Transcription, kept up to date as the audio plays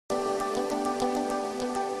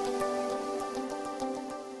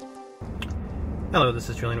Hello, this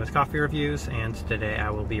is Julian with Coffee Reviews, and today I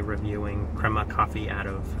will be reviewing Crema Coffee out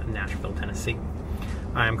of Nashville, Tennessee.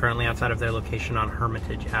 I am currently outside of their location on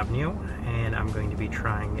Hermitage Avenue, and I'm going to be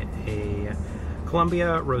trying a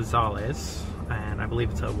Colombia Rosales, and I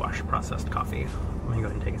believe it's a wash processed coffee. Let me go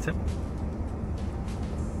ahead and take a sip.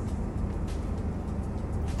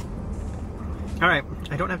 Alright,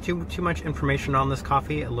 I don't have too much information on this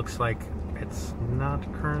coffee. It looks like it's not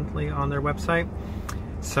currently on their website.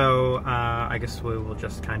 So I guess we will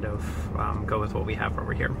just kind of go with what we have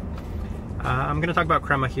over here. I'm going to talk about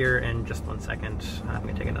Crema here in just 1 second. I'm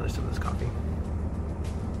going to take another sip of this coffee.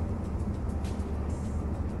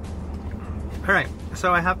 Alright,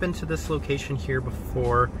 so I have been to this location here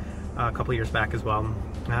before a couple years back as well.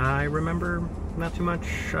 I remember not too much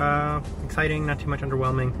exciting, not too much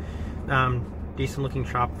underwhelming. Decent looking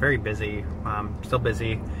shop, very busy, still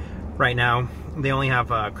busy right now. They only have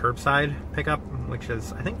curbside pickup, which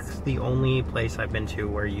is, I think, the only place I've been to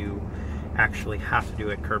where you actually have to do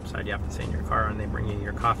it curbside. You have to stay in your car and they bring you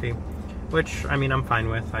your coffee, which, I mean, I'm fine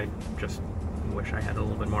with. I just wish I had a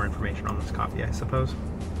little bit more information on this coffee, I suppose.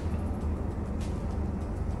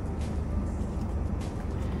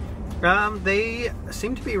 They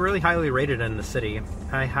seem to be really highly rated in the city.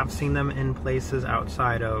 I have seen them in places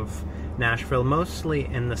outside of Nashville, mostly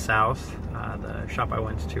in the south. The shop I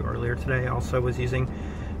went to earlier today also was using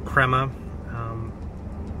Crema.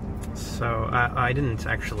 So I didn't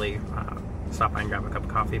actually stop by and grab a cup of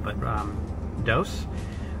coffee, but Dose,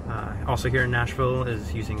 also here in Nashville,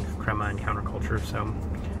 is using Crema and Counterculture. So,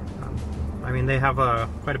 I mean, they have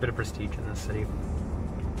quite a bit of prestige in this city.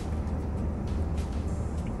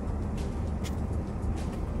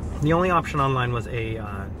 The only option online was it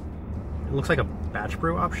looks like a batch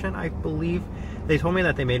brew option, I believe. They told me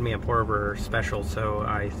that they made me a pour-over special, so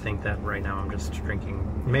I think that right now I'm just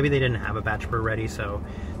drinking. Maybe they didn't have a batch brew ready, so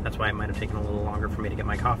that's why it might have taken a little longer for me to get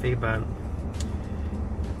my coffee, but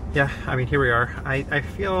yeah, I mean, here we are. I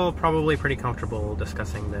feel probably pretty comfortable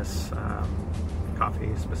discussing this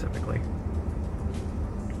coffee specifically.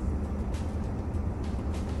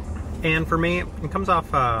 And for me, it comes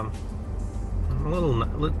off a little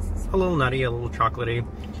nutty, a little chocolatey,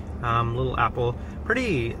 a little apple.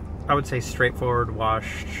 Pretty, I would say, straightforward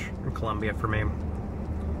washed Colombia for me.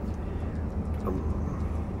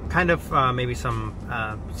 Kind of maybe some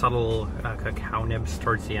subtle cacao nibs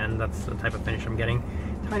towards the end. That's the type of finish I'm getting.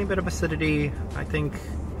 Tiny bit of acidity. I think,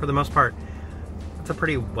 for the most part, it's a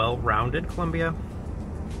pretty well-rounded Colombia.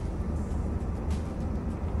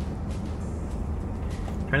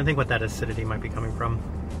 Trying to think what that acidity might be coming from.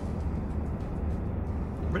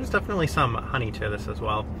 There's definitely some honey to this as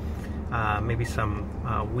well. Maybe some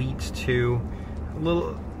wheat too. A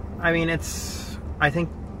little, I mean, it's, I think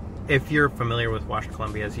if you're familiar with washed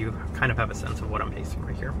Colombias, you kind of have a sense of what I'm tasting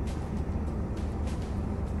right here.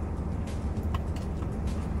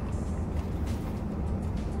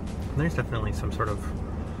 There's definitely some sort of,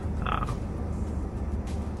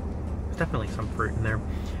 there's definitely some fruit in there.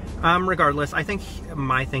 Regardless, I think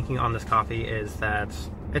my thinking on this coffee is that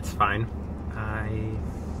it's fine.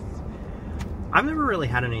 I've never really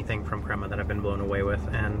had anything from Crema that I've been blown away with,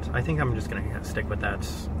 and I think I'm just going to stick with that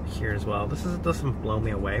here as well. This doesn't blow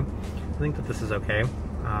me away. I think that this is okay.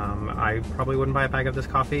 I probably wouldn't buy a bag of this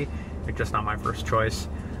coffee. It's just not my first choice.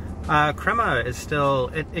 Crema is still,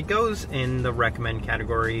 it goes in the recommend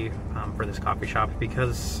category for this coffee shop,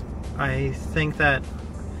 because I think that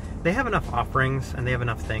they have enough offerings and they have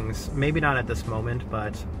enough things, maybe not at this moment,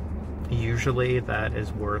 but usually that is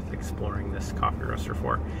worth exploring this coffee roaster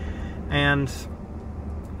for. And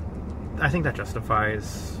I think that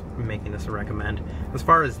justifies making this a recommend. As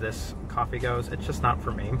far as this coffee goes, it's just not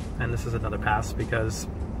for me, and this is another pass, because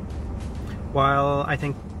while I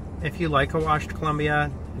think if you like a washed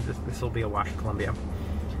Colombia, this will be a washed Colombia.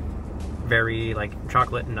 Very, like,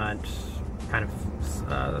 chocolate nut, kind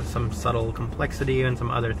of some subtle complexity and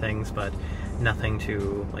some other things, but nothing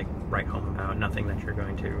to, like, write home about, nothing that you're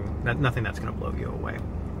going to, nothing that's going to blow you away.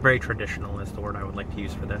 Very traditional is the word I would like to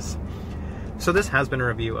use for this. So this has been a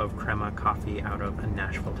review of Crema Coffee out of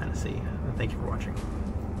Nashville, Tennessee. Thank you for watching.